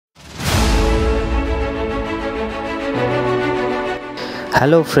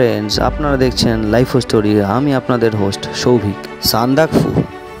Hello friends, আপনারা দেখছেন life story. আমি আপনাদের হোস্ট সৌভিক। সান্দাকফু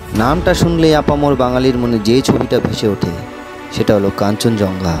নামটা শুনলেই আপামর বাঙালির মনে যে ছবিটা ভেসে ওঠে সেটা হলো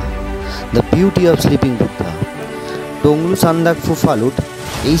Kanchenjunga, the beauty of sleeping Buddha. Tonglu Sandakphu Phalut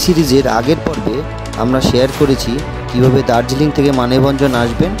এই সিরিজের আগের পর্বে আমরা শেয়ার করেছি কিভাবে দার্জিলিং থেকে মানেভঞ্জন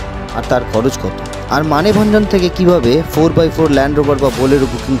আসবেন আর তার খরচ কত, আর মানেভঞ্জন থেকে কিভাবে 4x4 ল্যান্ডরোভার বা বোলেরো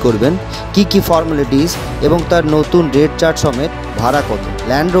বুকিং করবেন, কি ফর্মালিটিস এবং তার নতুন রেট চার্ট সমেত ভাড়া কত,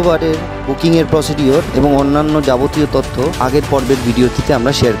 ল্যান্ডরোভারের বুকিংয়ের প্রসিডিওর এবং অন্যান্য যাবতীয় তথ্য আগের পর্বের ভিডিওটিতে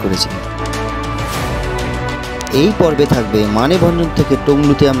আমরা শেয়ার করেছি। এই পর্বে থাকবে মানেভঞ্জন থেকে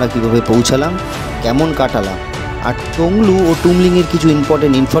টংলুতে আমরা কিভাবে পৌঁছালাম, কেমন কাটালাম, আর টংলু ও টুমলিংয়ের কিছু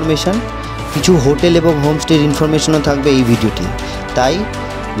ইম্পর্টেন্ট ইনফরমেশান, কিছু হোটেল এবং হোমস্টের ইনফরমেশনও থাকবে এই ভিডিওটি। তাই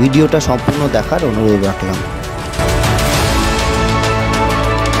ভিডিওটা সম্পূর্ণ দেখার অনুরোধ রাখলাম।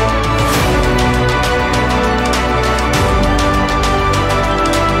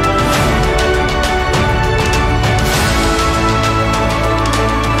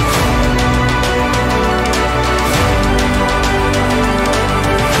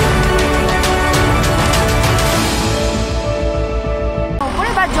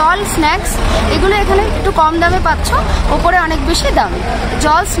 জল, স্ন্যাক্স এগুলো এখানে একটু কম দামে পাচ্ছ, ওপরে অনেক বেশি দাম।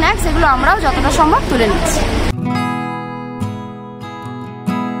 জল, স্ন্যাক্স এগুলো আমরাও যতটা সম্ভব তুলে নিচ্ছি।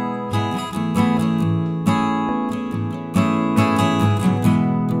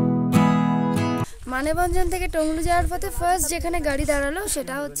 মানেভঞ্জন থেকে টংলু যাওয়ার পথে ফার্স্ট যেখানে গাড়ি দাঁড়ালো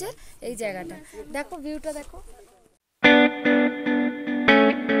সেটা হচ্ছে এই জায়গাটা। দেখো ভিউটা দেখো।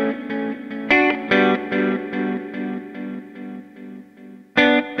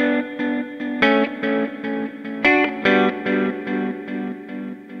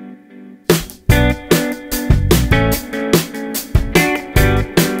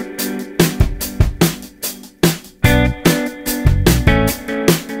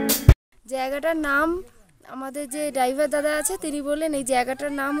 জায়গাটার নাম, আমাদের যে ড্রাইভার দাদা আছে তিনি বললেন এই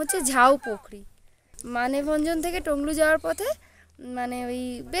জায়গাটার নাম হচ্ছে ঝাউ পুকুরি। মানেভঞ্জন থেকে টংলু যাওয়ার পথে মানে ওই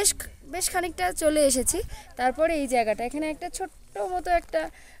বেশ খানিকটা চলে এসেছি, তারপরে এই জায়গাটা, এখানে একটা ছোট্ট মতো একটা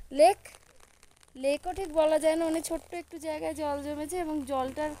লেকও ঠিক বলা যায় না, অনেক ছোট্ট একটু জায়গায় জল জমেছে এবং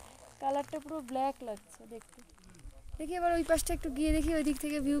জলটার কালারটা পুরো ব্ল্যাক লাগছে দেখতে। দেখি এবার ওই পাশটা একটু গিয়ে দেখি ওই দিক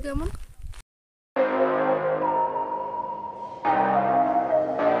থেকে ভিউ কেমন।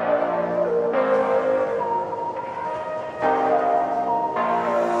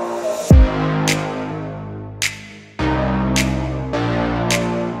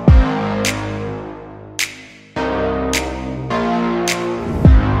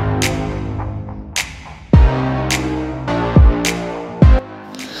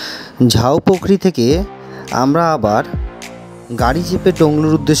 ঝাউ পুকুরি থেকে আমরা আবার গাড়ি চেপে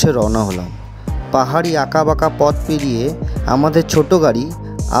টংলুর উদ্দেশ্যে রওনা হলাম। পাহাড়ি আঁকা বাঁকা পথ পেরিয়ে আমাদের ছোট গাড়ি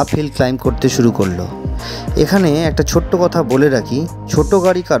আপ হিল ক্লাইম্ব করতে শুরু করলো। এখানে একটা ছোট্ট কথা বলে রাখি, ছোট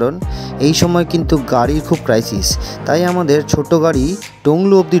গাড়ি কারণ এই সময় কিন্তু গাড়ির খুব ক্রাইসিস, তাই আমাদের ছোট গাড়ি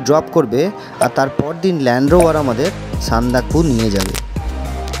টংলু অবধি ড্রপ করবে আর তারপর দিন ল্যান্ডরোভার আমাদের সান্দাকফু নিয়ে যাবে।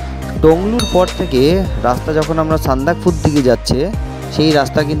 টংলুর পর থেকে রাস্তা যখন আমরা সান্দাকফুর দিকে যাচ্ছে, সেই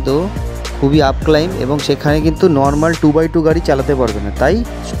রাস্তা কিন্তু খুবই আপ ক্লাইম্ব এবং সেখানে কিন্তু নর্মাল 2x2 গাড়ি চালাতে পারবে না, তাই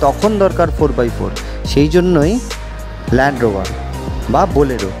তখন দরকার 4x4। সেই জন্যই ল্যান্ডরোভার বা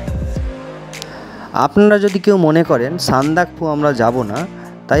বোলেরো। আপনারা যদি কেউ মনে করেন সান্দাকফু আমরা যাব না,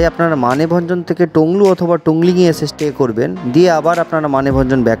 তাই আপনারা মানেভঞ্জন থেকে টংলু অথবা টংলিংয়ে এসে স্টে করবেন, দিয়ে আবার আপনারা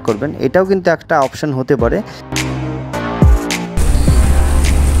মানেভঞ্জন ব্যাক করবেন, এটাও কিন্তু একটা অপশন হতে পারে।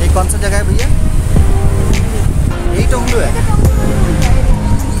 এই কোন সা জায়গা है भैया? यही टोंगलू है।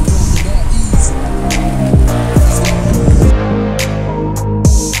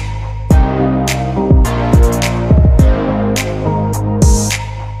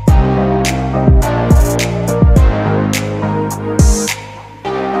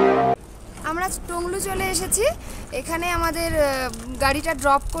 আমরা টংলু চলে এসেছি। এখানে আমাদের গাড়িটা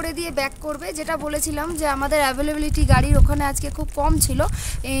ড্রপ করে দিয়ে ব্যাক করবে, যেটা বলেছিলাম যে আমাদের অ্যাভেলেবিলিটি গাড়ির ওখানে আজকে খুব কম ছিল।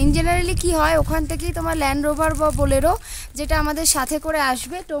 ইন জেনারেলি কী হয়, ওখান থেকেই তোমার ল্যান্ডরোভার বা বোলেরো যেটা আমাদের সাথে করে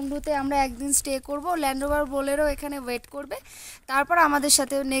আসবে। টংলুতে আমরা একদিন স্টে করব, ল্যান্ডরোভার বোলেরো এখানে ওয়েট করবে, তারপর আমাদের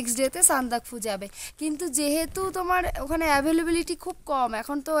সাথে নেক্সট ডেতে সান্দাকফু যাবে। কিন্তু যেহেতু তোমার ওখানে অ্যাভেলেবিলিটি খুব কম,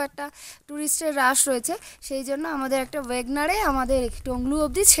 এখন তো একটা ট্যুরিস্টের রাশ রয়েছে, সেই জন্য আমাদের একটা ওয়েগনারে আমাদের টংলু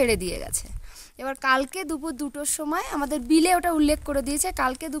অবধি ছেড়ে দিয়ে গেছে। এবার কালকে দুপুর 2টোর সময় আমাদের বিলে ওটা উল্লেখ করে দিয়েছে,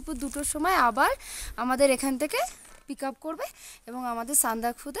 কালকে দুপুর 2টোর সময় আবার আমাদের এখান থেকে পিক আপ করবে এবং আমাদের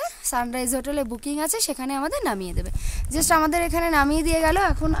সান্দাকফুতে সানরাইজ হোটেলে বুকিং আছে, সেখানে আমাদের নামিয়ে দেবে। জাস্ট আমাদের এখানে নামিয়ে দিয়ে গেল।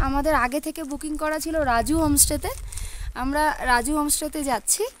 এখন আমাদের আগে থেকে বুকিং করা ছিল রাজু হোমস্টেতে, আমরা রাজু হোমস্টেতে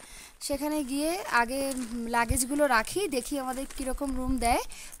যাচ্ছি। সেখানে গিয়ে আগে লাগেজগুলো রাখি, দেখি আমাদের কীরকম রুম দেয়,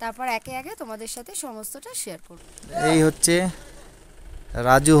 তারপর একে একে তোমাদের সাথে সমস্তটা শেয়ার করব। এই হচ্ছে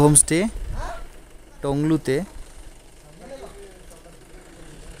রাজু হোমস্টে টংলুতে।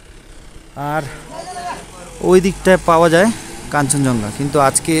 আর ওই দিকটায় পাওয়া যায় কাঞ্চনজঙ্ঘা, কিন্তু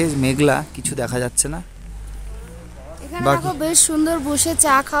আজকে মেঘলা, কিছু দেখা যাচ্ছে না। এখানে দেখো বেশ সুন্দর বসে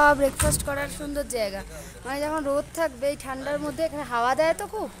চা খাওয়া, ব্রেকফাস্ট করার সুন্দর জায়গা। মানে যখন রোদ থাকবে এই ঠান্ডার মধ্যে, এখানে হাওয়া দেয় তো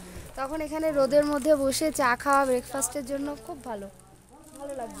খুব, তখন এখানে রোদের মধ্যে বসে চা খাওয়া ব্রেকফাস্টের জন্য খুব ভালো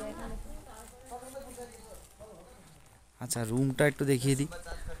লাগবে এখানে। আচ্ছা, রুমটা একটু দেখিয়ে দিই।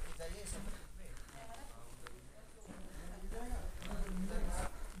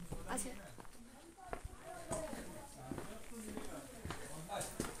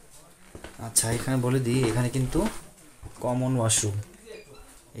 আচ্ছা, এখানে বলে দিই, এখানে কিন্তু কমন ওয়াশরুম,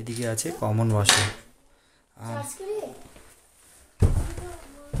 এদিকে আছে কমন ওয়াশরুম।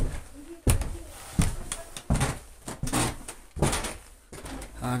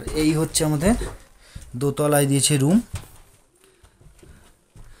 আর এই হচ্ছে আমাদের দোতলায় দিয়েছে রুম।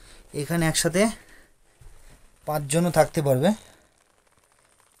 এখানে একসাথে 5 জনও থাকতে পারবে,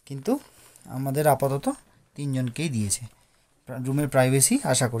 কিন্তু আমাদের আপাতত 3 জনকেই দিয়েছে। রুমের প্রাইভেসি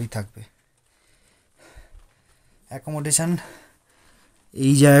আশা করি থাকবে। অ্যাকোমোডেশন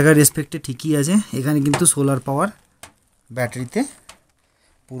এই জায়গার রেসপেক্টে ঠিকই আছে। এখানে কিন্তু সোলার পাওয়ার, ব্যাটারিতে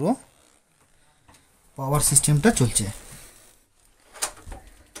পুরো পাওয়ার সিস্টেমটা চলছে।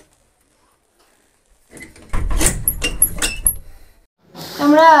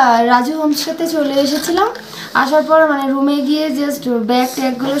 আমরা রাজু হোমস্টেতে চলে এসেছিলাম। আসার পর মানে রুমে গিয়ে জাস্ট ব্যাগ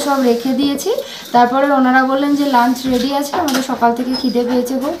ট্যাগগুলো সব রেখে দিয়েছি। তারপরে ওনারা বললেন যে লাঞ্চ রেডি আছে, আমাদের সকাল থেকে খিদে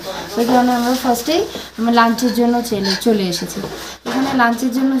পেয়েছে খুব, ওই কারণে আমরা ফার্স্টেই লাঞ্চের জন্য চলে এসেছি। এখানে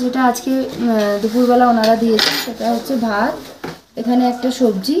লাঞ্চের জন্য যেটা আজকে দুপুরবেলা ওনারা দিয়েছে সেটা হচ্ছে ভাত, এখানে একটা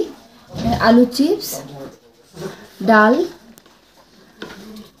সবজি, আলু চিপস, ডাল,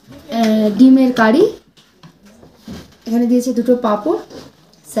 ডিমের কারি, এখানে দিয়েছে 2টো পাঁপড়,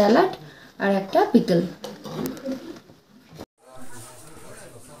 স্যালাড আর একটা পিকল।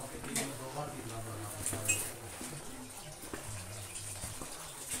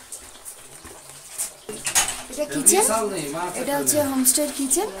 এটা কিচেন, এটা হচ্ছে হোমস্টের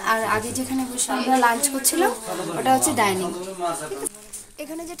কিচেন। আর আগে যেখানে বসে আমরা লাঞ্চ করছিলাম ওটা হচ্ছে ডাইনিং।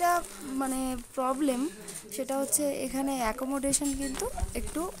 এখানে যেটা মানে প্রবলেম সেটা হচ্ছে এখানে অ্যাকোমোডেশন কিন্তু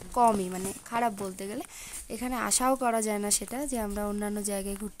একটু কমই, মানে খারাপ বলতে গেলে। এখানে আশাও করা যায় না সেটা যে আমরা অন্যান্য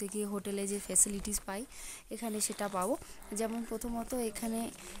জায়গায় ঘুরতে গিয়ে হোটেলে যে ফ্যাসিলিটিস পাই এখানে সেটা পাবো। যেমন প্রথমত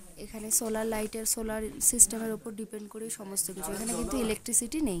এখানে সোলার সিস্টেমের ওপর ডিপেন্ড করে সমস্ত কিছু। এখানে কিন্তু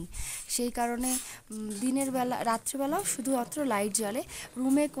ইলেকট্রিসিটি নেই, সেই কারণে দিনের বেলা রাত্রিবেলাও শুধুমাত্র লাইট জ্বলে।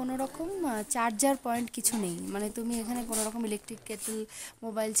 রুমে কোনো রকম চার্জার পয়েন্ট কিছু নেই, মানে তুমি এখানে কোনো রকম ইলেকট্রিক কেটল,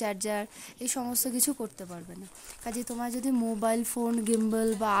 মোবাইল চার্জার এই সমস্ত কিছু করতে পারবে না। কাজে তোমার যদি মোবাইল ফোন, গিম্বল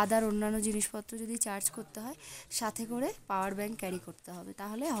বা আদার অন্যান্য জিনিসপত্র যদি চার্জ করতে হয়, সাথে করে পাওয়ার ব্যাংক ক্যারি করতে হবে,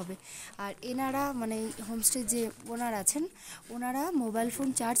 তাহলে হবে। আর এনারা মানে হোমস্টে যে ওনার আছেন, ওনারা মোবাইল ফোন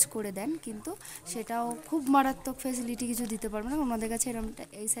চার্জ করে দেন, কিন্তু সেটাও খুব মারাত্মক ফ্যাসিলিটি কিছু দিতে পারবে না। ওনাদের কাছে এরকম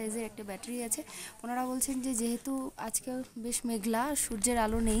এই সাইজের একটা ব্যাটারি আছে। ওনারা বলছেন যে যেহেতু আজকে বেশ মেঘলা, সূর্যের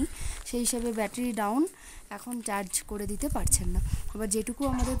আলো নেই, সেই হিসাবে ব্যাটারি ডাউন, এখন চার্জ করে দিতে পারছেন না। এবার যেটুকু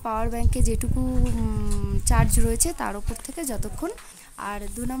আমাদের পাওয়ার ব্যাংকে যেটুকু চার্জ রয়েছে তার উপর থেকে যতক্ষণ। আর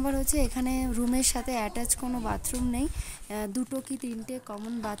 2 নম্বর হচ্ছে এখানে রুমের সাথে অ্যাটাচ কোনো বাথরুম নেই, 2টো কি 3টে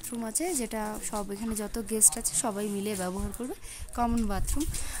কমন বাথরুম আছে, যেটা সব এখানে যত গেস্ট আছে সবাই মিলে ব্যবহার করবে, কমন বাথরুম।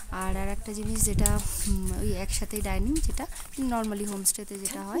 আর একটা জিনিস যেটা ওই একসাথেই ডাইনিং, যেটা নর্মালি হোমস্টেতে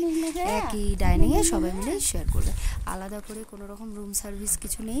যেটা হয়, একই ডাইনিংয়ে সবাই মিলে শেয়ার করবে, আলাদা করে কোনো রকম রুম সার্ভিস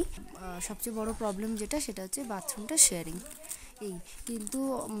কিছু নেই। সবচেয়ে বড় প্রবলেম যেটা সেটা হচ্ছে বাথরুমটা শেয়ারিং। এই কিন্তু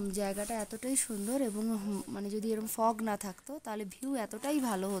জায়গাটা এতটাই সুন্দর, এবং মানে যদি এরকম ফগ না থাকতো তাহলে ভিউ এতটাই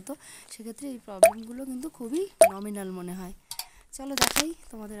ভালো হতো। সেক্ষেত্রে এই প্রবলেমগুলো কিন্তু খুবই নমিনাল মনে হয়। চলো দেখাই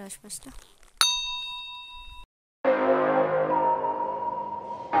তোমাদের আশপাশটা।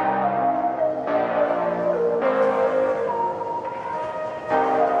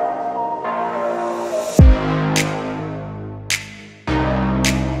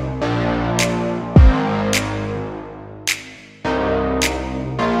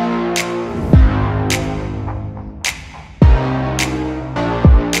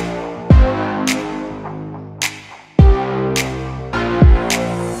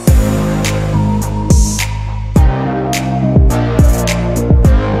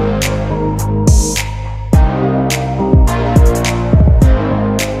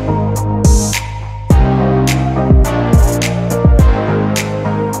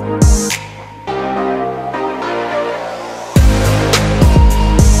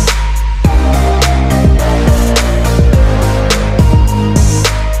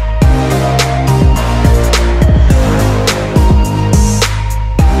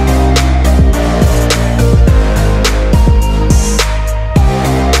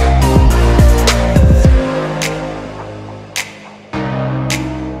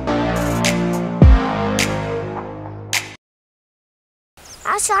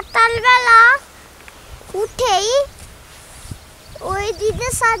 সকালবেলা উঠেই ওই দিকে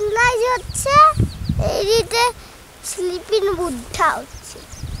সানরাইজ হচ্ছে, এই দিকে স্লিপিং বুদ্ধা হচ্ছে।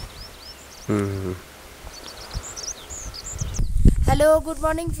 Hello, good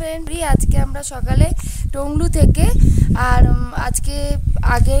morning friend. আজকে আমরা সকালে টংলু থেকে, আর আজকে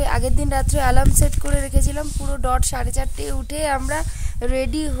আগের দিন রাত্রে অ্যালার্ম সেট করে রেখেছিলাম, পুরো 4:30 উঠে আমরা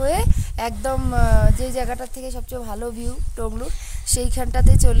রেডি হয়ে একদম যে জায়গাটার থেকে সবচেয়ে ভালো ভিউ টংলুর,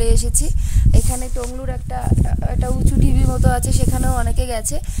 সেইখানটাতে চলে এসেছি। এখানে টংলুর একটা উঁচু ঢিবি মতো আছে, সেখানেও অনেকে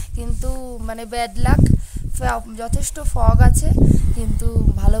গেছে, কিন্তু মানে ব্যাড লাক, যথেষ্ট ফগ আছে, কিন্তু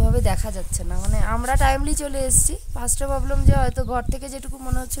ভালোভাবে দেখা যাচ্ছে না। মানে আমরা টাইমলি চলে এসেছি। ফার্স্টে ভাবলাম যে হয়তো ঘর থেকে যেটুকু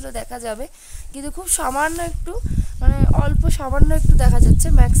মনে হচ্ছিল দেখা যাবে, কিন্তু খুব সামান্য একটু, মানে অল্প সামান্য একটু দেখা যাচ্ছে,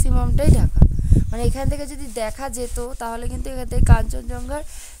 ম্যাক্সিমামটাই ঢাকা। মানে এখান থেকে যদি দেখা যেত তাহলে কিন্তু এখান থেকে কাঞ্চনজঙ্ঘার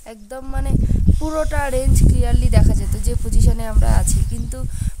একদম মানে পুরোটা রেঞ্জ ক্লিয়ারলি দেখা যেত, যে পজিশনে আমরা আছি, কিন্তু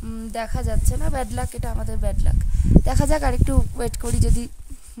দেখা যাচ্ছে না। ব্যাড লাক, এটা আমাদের ব্যাড লাক। দেখা যাক, আর একটু ওয়েট করি, যদি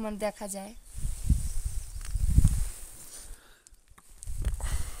মানে দেখা যায়।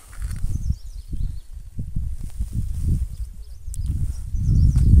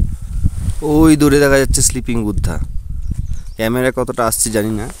 ওই দূরে দেখা যাচ্ছে স্লিপিং বুদ্ধা। ক্যামেরা কতটা আসছে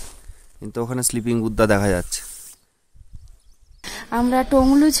জানি না, কিন্তু ওখানে স্লিপিং বুদ্ধা দেখা যাচ্ছে। আমরা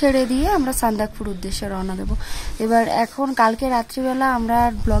টংলু ছেড়ে দিয়ে আমরা সান্দাকফুর উদ্দেশ্যে রওনা দেবো। এবার এখন কালকে রাত্রিবেলা আমরা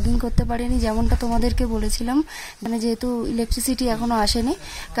আর ব্লগিং করতে পারিনি, যেমনটা তোমাদেরকে বলেছিলাম, মানে যেহেতু ইলেকট্রিসিটি এখনও আসেনি,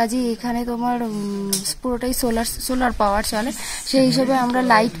 কাজেই এখানে তোমার পুরোটাই সোলার পাওয়ার চলে, সেই হিসেবে আমরা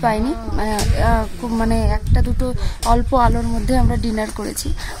লাইট পাইনি। মানে একটা দুটো অল্প আলোর মধ্যে আমরা ডিনার করেছি।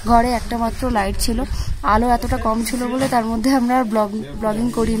 ঘরে একটা মাত্র লাইট ছিল, আলো এতটা কম ছিল বলে তার মধ্যে আমরা ব্লগিং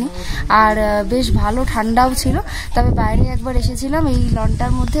করিনি। আর বেশ ভালো ঠান্ডাও ছিল। তবে বাইরে একবার এসেছিলাম এই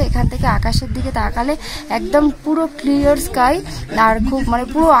লনটার মধ্যে, এখান থেকে আকাশের দিকে তাকালে একদম পুরো ক্লিয়ার স্কাই, আর খুব মানে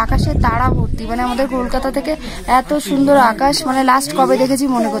পুরো আকাশের তারা ভর্তি। মানে আমাদের কলকাতা থেকে এত সুন্দর আকাশ মানে লাস্ট কবে দেখেছি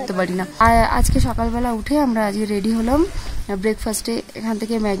মনে করতে পারি না। আর আজকে সকালবেলা উঠে আমরা আজকে রেডি হলাম। ব্রেকফাস্টে এখান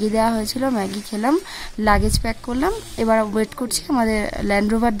থেকে ম্যাগি দেওয়া হয়েছিল, ম্যাগি খেলাম, লাগেজ প্যাক করলাম। এবার ওয়েট করছি, আমাদের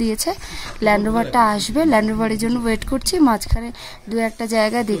ল্যান্ডরোভার দিয়েছে, ল্যান্ডরোভারটা আসবে, ল্যান্ডরোভারের জন্য ওয়েট করছি। মাঝখানে দু একটা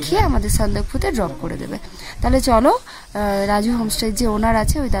জায়গা দেখিয়ে আমাদের সান্দাকফুতে ড্রপ করে দেবে। তাহলে চলো, রাজু হোমস্টের যে ওনার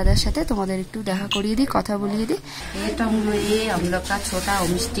আছে ওই দাদার সাথে তোমাদের একটু দেখা করিয়ে দিই, কথা বলিয়ে দিই। टोंगलू ये हम लोग का छोटा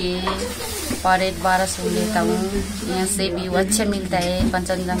होम स्टे, पर रेट 1200 लेता हूँ। यहाँ से व्यू अच्छा मिलता है,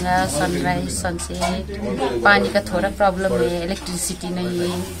 कंचनजंगा, सनराइज, सनसेट। पानी का थोड़ा प्रॉब्लम है, इलेक्ट्रिसिटी नहीं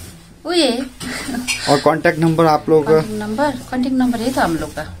है, वो ये। और कांटेक्ट नंबर आप लोग का? कांटेक्ट नंबर है तो हम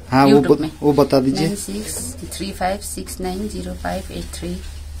लोग का, हाँ वो बता दीजिए। 9635690583।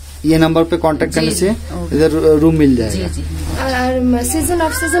 ये नंबर पे कांटेक्ट करने से इधर रूम मिल जाएगा। जी। और सीजन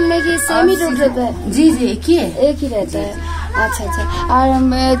ऑफ सीजन में कि सेम ही रेट रहता है? जी एक ही रहता है। আচ্ছা আচ্ছা। আর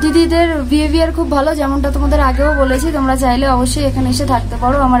দিদিদের বিহেভিয়ার খুব ভালো, যেমনটা তোমাদের আগেও বলেছি। তোমরা চাইলে অবশ্যই এখানে এসে থাকতে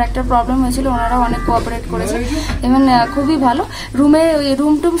পারো। আমার একটা প্রবলেম হয়েছিল, ওনারা অনেক কোঅপারেট করেছে, এবং খুবই ভালো।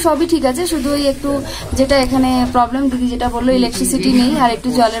 রুম টুম সবই ঠিক আছে, শুধু ওই একটু যেটা এখানে প্রবলেম, দিদি যেটা বললো ইলেকট্রিসিটি নেই আর একটু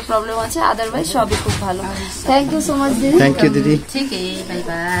জলের প্রবলেম আছে, আদারওয়াইজ সবই খুব ভালো। থ্যাংক ইউ সো মাচ দিদি। থ্যাংক ইউ দিদি। ठीक है, बाय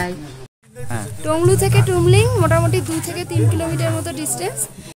बाय। টংলু থেকে টুমলিং মোটামুটি 2 থেকে 3 কিলোমিটার মতো ডিস্টেন্স।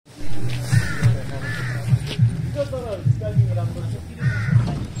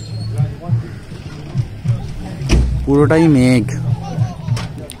 পুরোটাই মেঘ।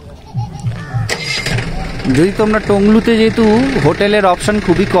 যদি তোমরা টংলুতে, যেহেতু হোটেলের অপশান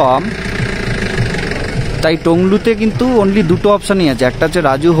খুবই কম, তাই টংলুতে কিন্তু অনলি দুটো অপশানই আছে, একটা হচ্ছে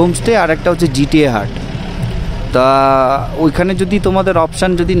রাজু হোমস্টে আর একটা হচ্ছে জিটিএ হাট। তা ওইখানে যদি তোমাদের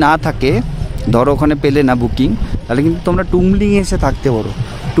অপশান যদি না থাকে, ধরো ওখানে পেলে না বুকিং, তাহলে কিন্তু তোমরা টুমলিংয়ে এসে থাকতে পারো।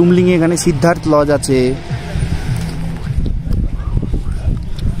 টুমলিংয়ে এখানে সিদ্ধার্থ লজ আছে,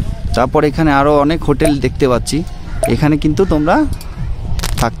 তারপর এখানে আরও অনেক হোটেল দেখতে পাচ্ছি, এখানে কিন্তু তোমরা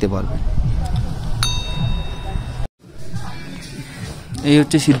থাকতে পারবে। এই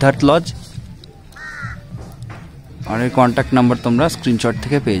হচ্ছে সিদ্ধার্থ লজ, আর এর কন্ট্যাক্ট নাম্বার তোমরা স্ক্রিনশট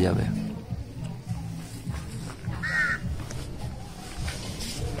থেকে পেয়ে যাবে।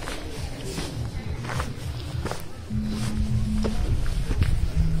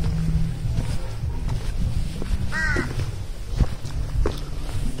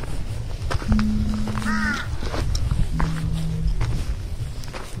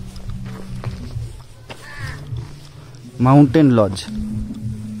 মাউন্টেন লজ,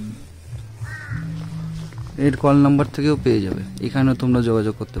 এর কল নাম্বার থেকেও পেয়ে যাবে, এখানেও তোমরা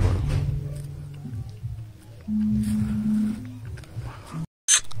যোগাযোগ করতে পারো।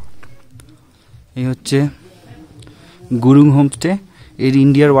 এই হচ্ছে গুরুং হোমস্টে, এর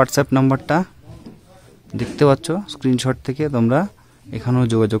ইন্ডিয়ার হোয়াটসঅ্যাপ নাম্বারটা দেখতে পাচ্ছ, স্ক্রিনশট থেকে তোমরা এখানেও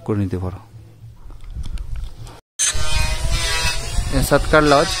যোগাযোগ করে নিতে পারো। সৎকার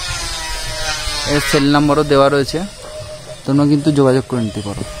লজ এর সেল নাম্বারও দেওয়া রয়েছে, তোমরা কিন্তু যোগাযোগ করে নিতে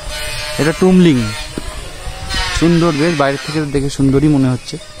পারো। এটা টুমলিং, সুন্দর বেশ, বাইরে থেকে দেখে সুন্দরই মনে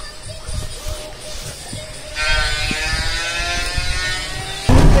হচ্ছে।